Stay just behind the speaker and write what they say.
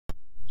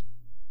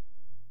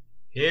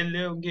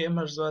هيلو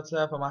جيمرز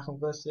واتساب، معكم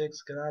بس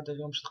 6 كالعادة.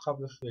 اليوم باش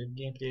نقابلو في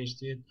الجيم بلاي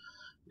جديد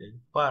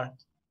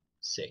بارت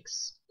 6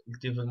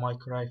 لديفل ماي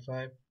كراي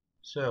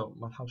 5.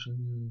 ما نحاولش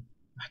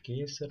نحكي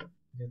ياسر.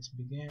 let's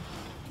begin.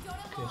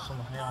 اوكي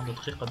وصلنا هنا عند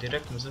دقيقة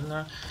ديريكت،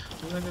 مازلنا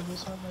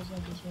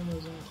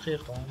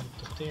دقيقة عند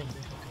التختيم زي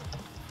هكا.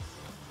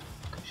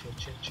 اوكي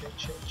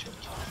شيت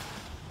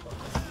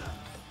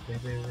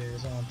بيبي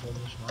زي ما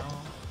نتولوش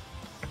معاهم.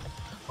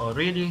 Oh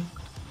really?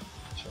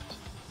 Shit.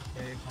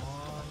 Okay, come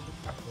on.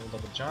 We'll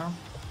double jump.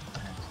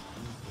 And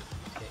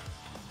okay.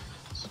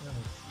 So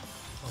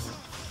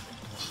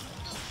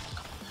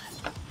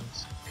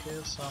let's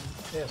kill some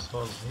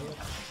assholes here.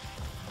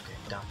 Okay,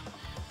 done.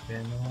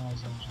 Then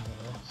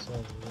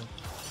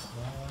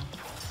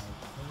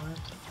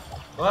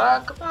oh,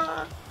 come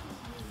on!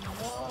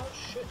 Oh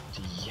shit!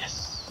 Yes.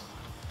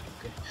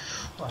 Okay.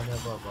 وعلى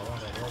بابا.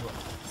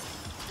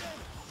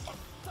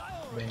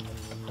 بين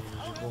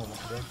يجيبوهم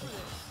أخذتهم.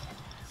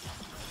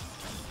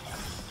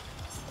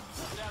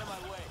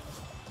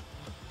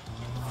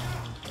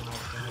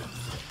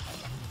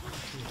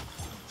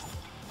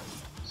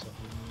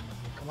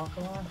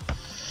 Come on.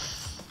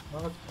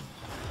 What?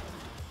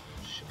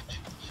 Shit.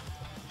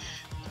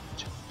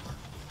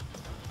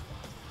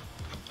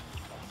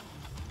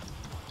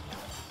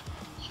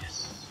 Yes.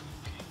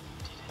 Okay,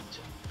 did it.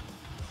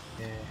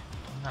 Yeah,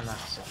 I'm not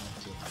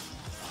accepting it.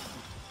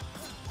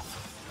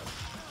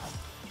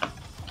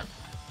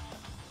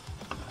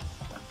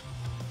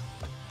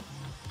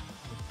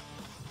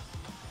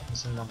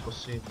 It's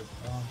impossible.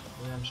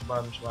 مش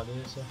بعد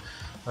يسا.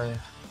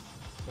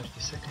 30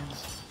 seconds.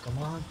 Come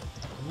on.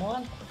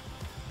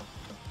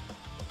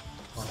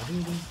 Oh,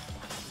 really?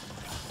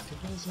 I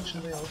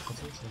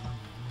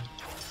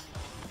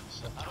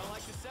don't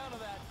like the sound of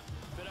that.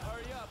 Better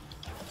hurry up.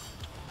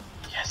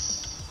 Yes.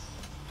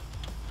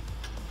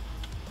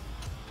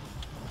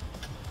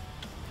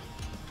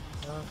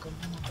 Oh, come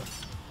on.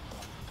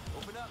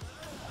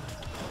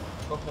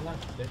 Open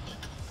up, bitch.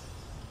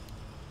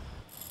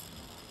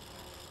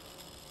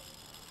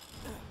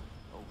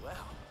 Oh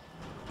wow.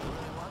 It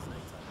really was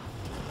nighttime.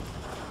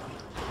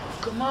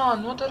 Come on,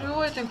 what are you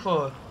waiting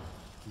for?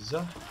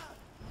 Zah.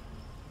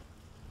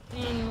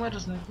 Where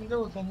is it? Go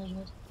with the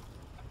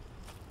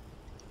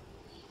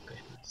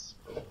okay, nice.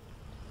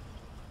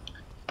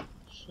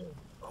 Sure.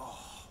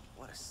 Oh,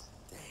 what a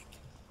stink.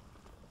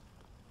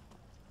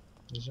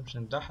 نجمش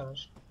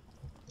ندحرج.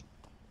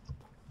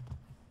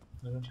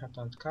 نجمش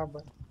حتى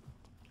نتكعبل.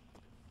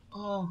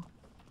 Oh,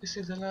 this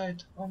is the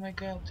light. Oh my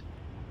god.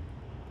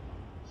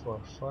 For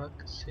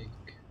fuck's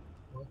sake.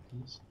 What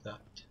is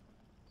that?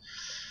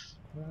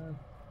 Where?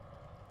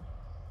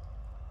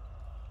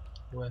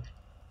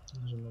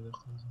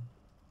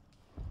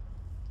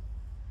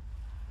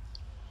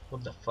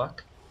 What the fuck?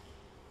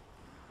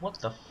 What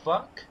the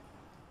fuck?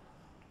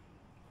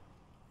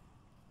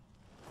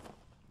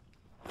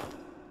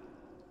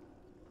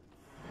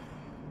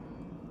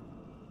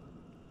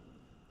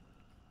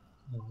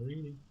 Oh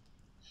really?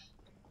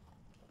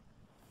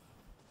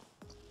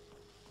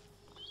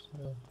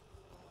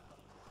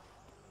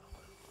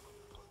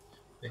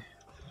 ايه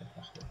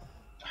لحظة،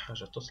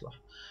 حاجة تصلح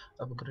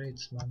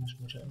upgrades. معناش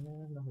مجال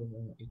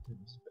له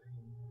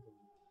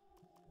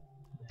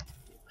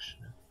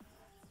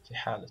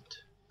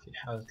في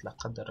حالة لا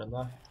قدر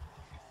الله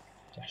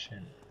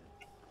تحشين.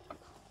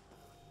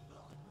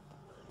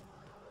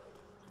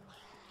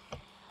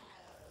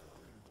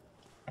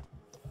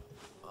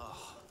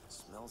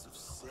 Smells of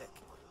sick.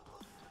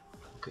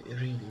 Okay,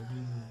 really,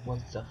 what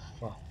the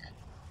fuck?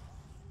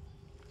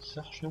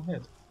 صح شنو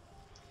هذا؟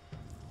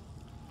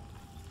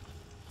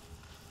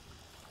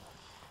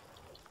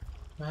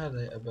 ما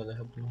هذا يا أبا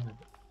لهب؟ ما هذا؟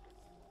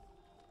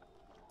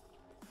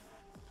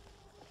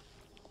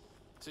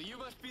 So you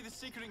must be the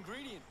secret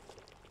ingredient.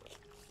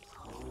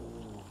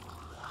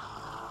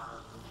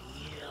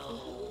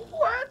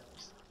 What?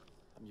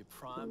 I'm your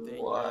prime day,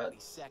 you ugly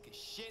sack of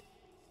shit.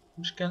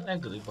 مش كان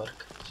أقلي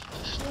برك.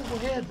 شنو هو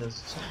هذا؟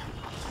 صح.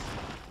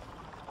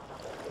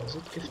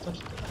 زدت كيف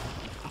ترتب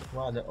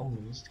وعلى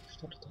أمي زدت كيف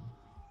ترتب.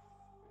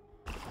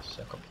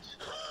 سكبت.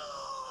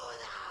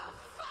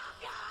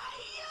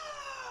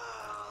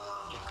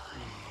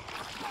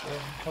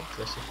 نحط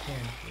له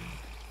سكين.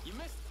 You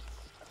missed.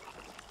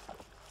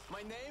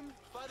 My name,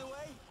 by the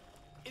way,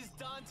 is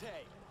Dante.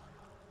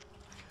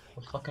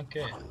 What fucking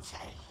care?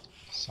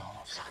 Son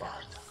of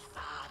Sparta.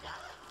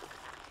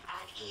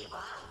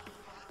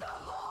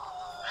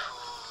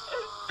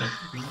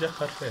 ايش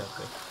دخل فيها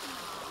كيف؟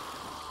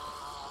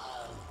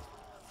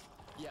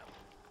 Yeah,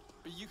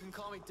 but you can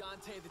call me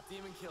Dante the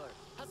Demon Killer.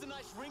 Has a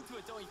nice ring to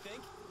it, don't you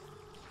think?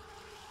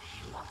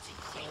 You want to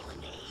kill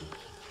me?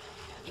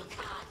 You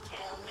can't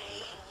kill me.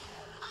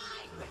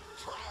 I'm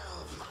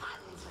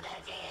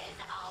 1200 years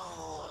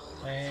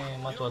old. ايه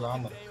ما طول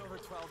عمرك. Over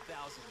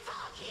 12,000.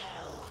 Fuck you.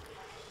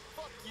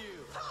 Fuck you.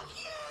 Fuck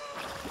you.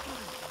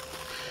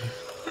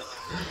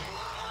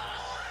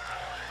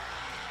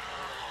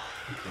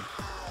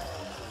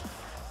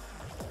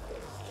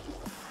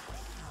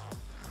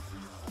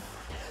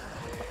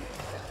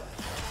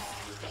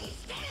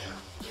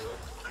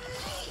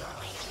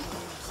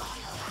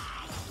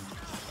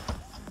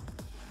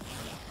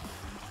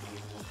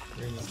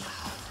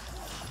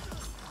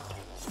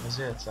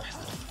 زيت صح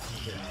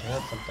زيت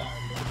هذا بتاع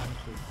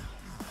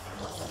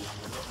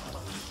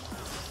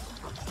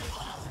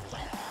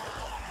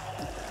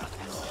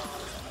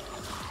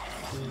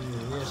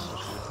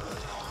يسر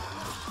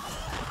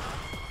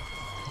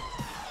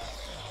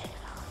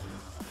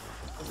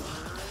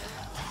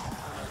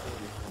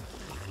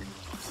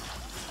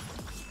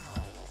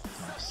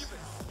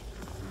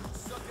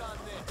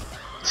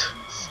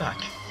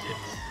ساكت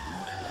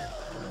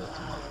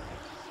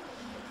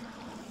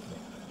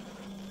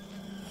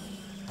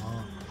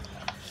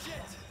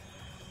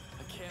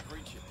I can't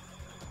reach it.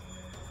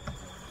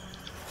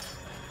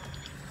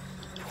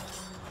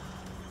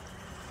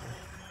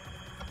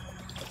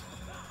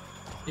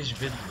 ايش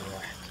بدي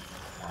واحد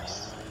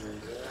نايس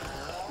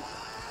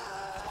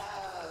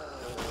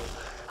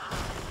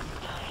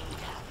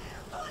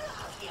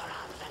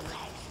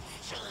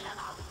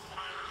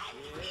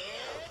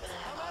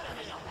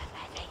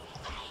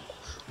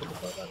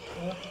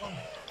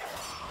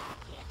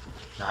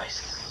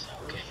نايس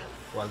اوكي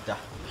والده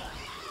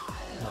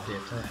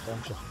نضيف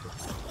يحترم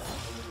شخصه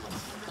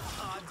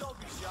Don't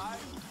be shy.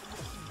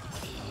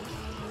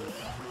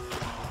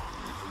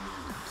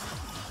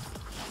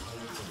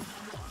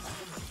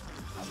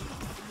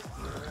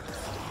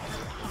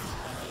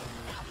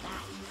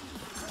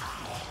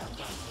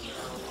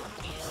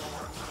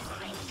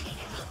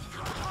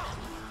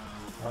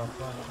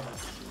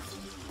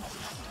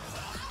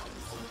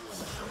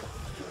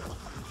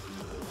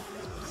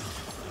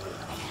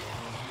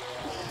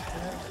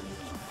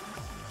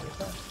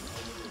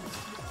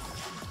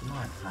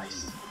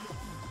 نايس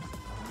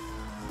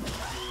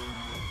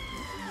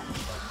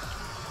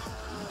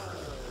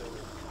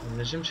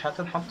النجمش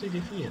حتى نحط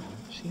ايدي فيه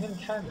شي هاي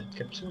الحالة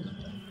كبسولة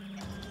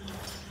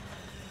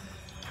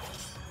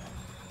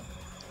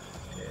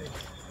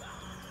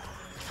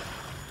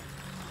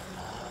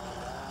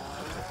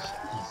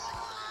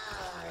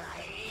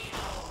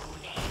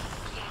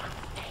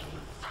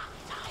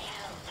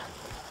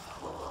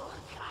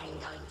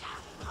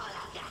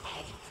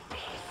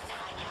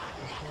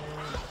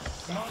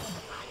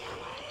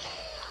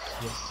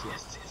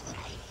يس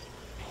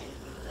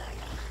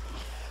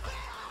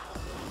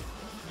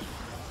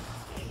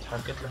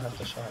حركت لها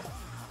التشعر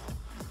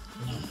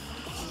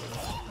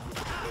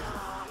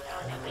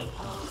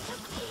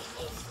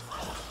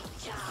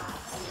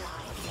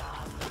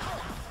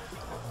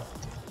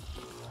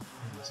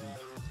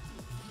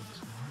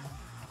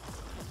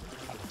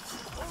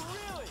Oh,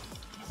 really?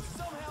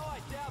 Somehow I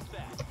doubt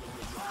that.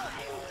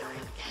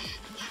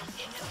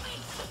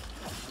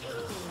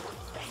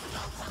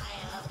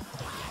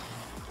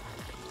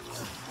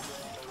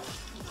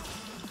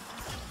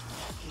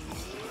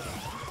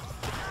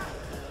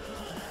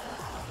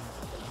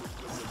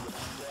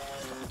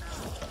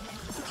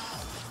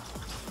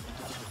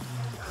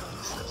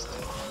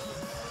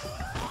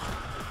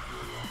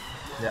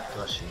 لا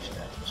تغشيش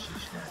لا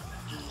تغشيش لا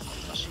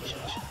غشيش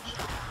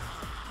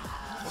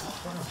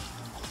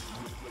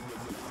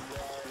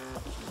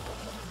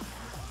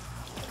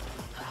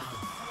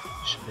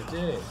ايش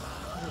بدي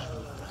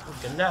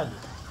قلال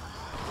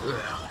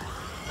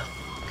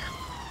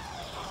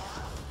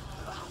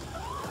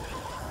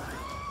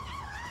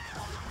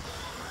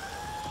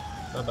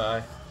باي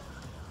باي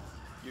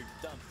You're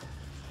done.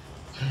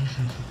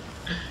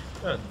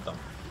 الدم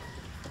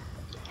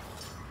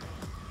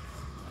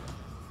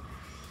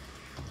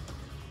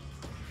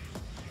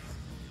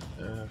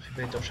في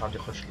بيته مش عاد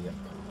يخش لي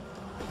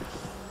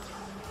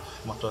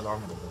ما طول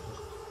عمره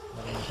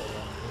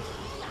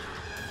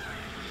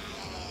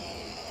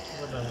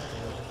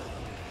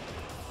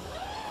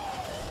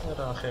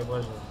ولا خيب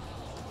وجهه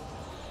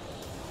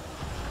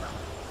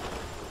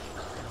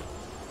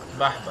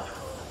بحبح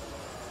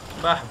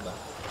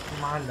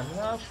معلم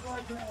لا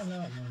فراق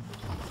لا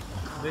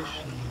ليش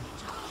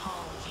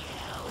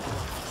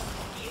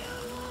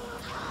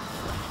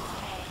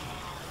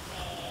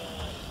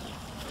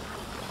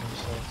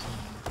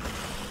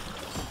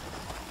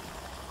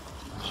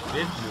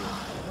فيديو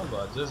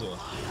والله جزوة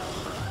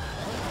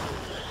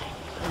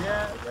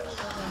يا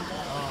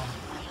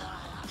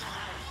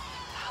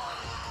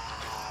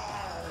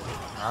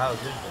عاود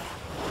جدا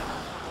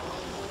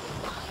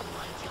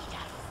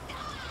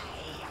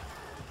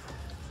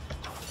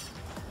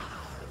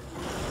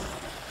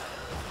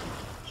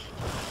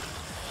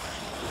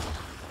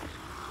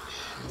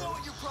You know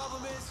what your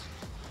problem is?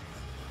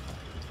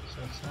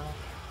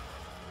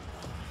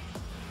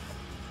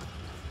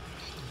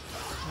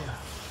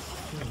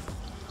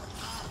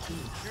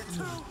 You're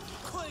too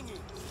clingy.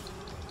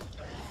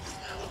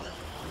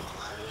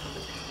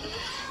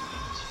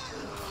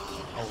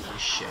 Holy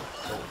shit.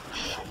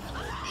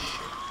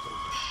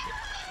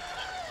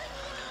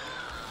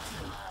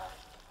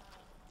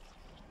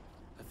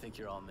 I think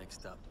you're all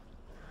mixed up.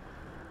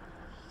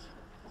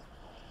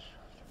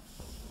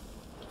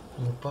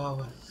 More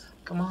power.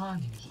 Come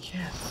on.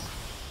 Yes.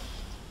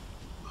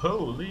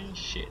 Holy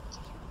shit.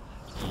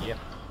 Yep.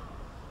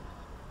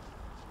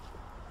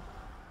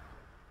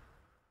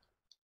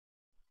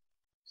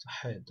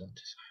 صحيت انت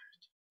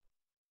صحيت.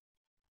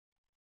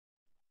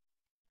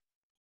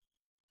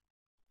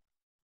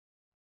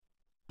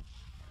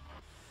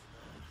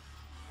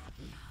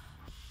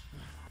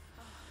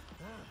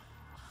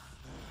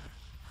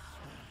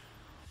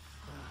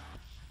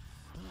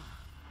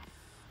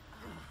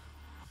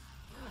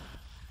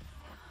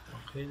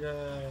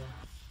 كذا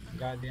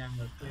قاعد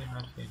يعمل فيه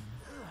عارفين.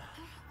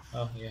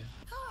 Oh yeah.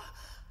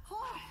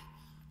 What?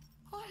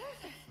 What is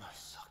it? My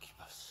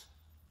succubus.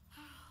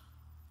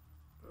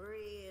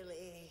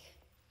 Really?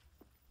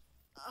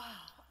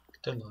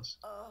 Tell us.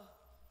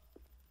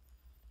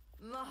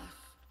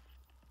 Must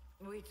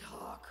we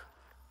talk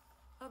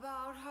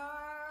about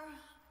her?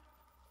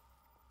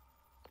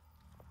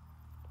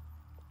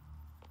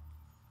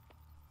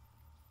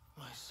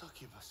 My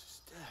succubus is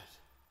dead.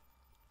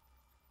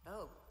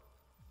 Oh,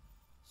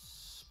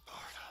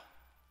 Sparta.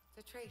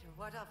 the traitor.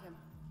 What of him?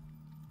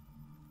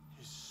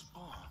 His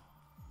spawn.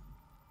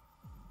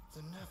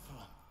 The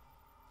Nephilim.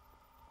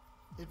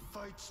 It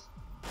fights.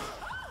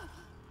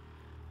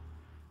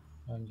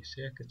 عندي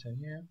سيكة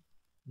تانية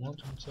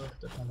ممكن نسوي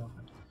تلفون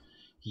واحد.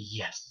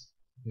 Yes,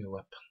 new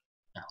weapon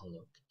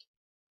unlocked.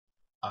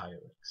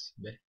 Irex.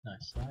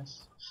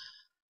 Nice.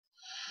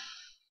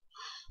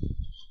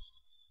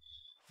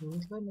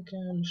 مثل ما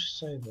كان مش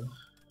صعبة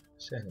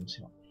سهل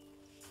مسوي.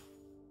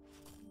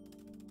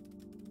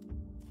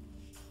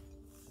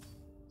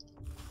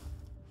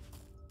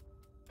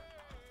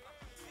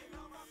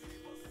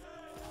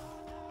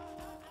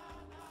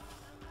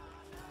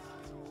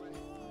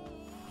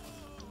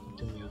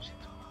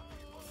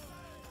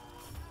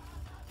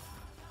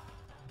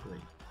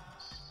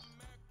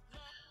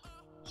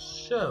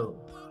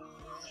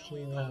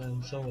 فينا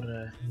نصور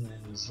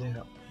هنا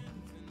الزهق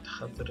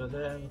خاطر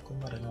هذا كل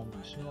مرة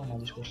نعمل شنو ما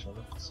عنديش برشا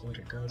وقت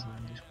سوري جايز ما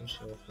عنديش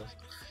برشا وقت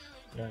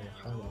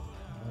رايح حالة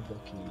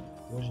هذاك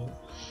وجه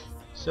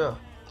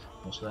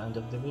مش عند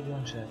الفيديو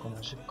إن شاء الله يكون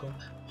عجبكم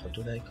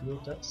حطوا لايك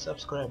لوتا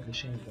سبسكرايب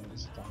لشين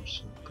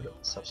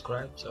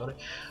سبسكرايب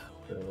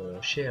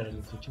شير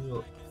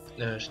الفيديو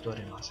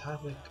اشتري مع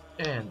أصحابك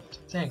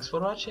and thanks for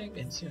watching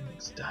and see you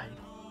next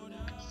time.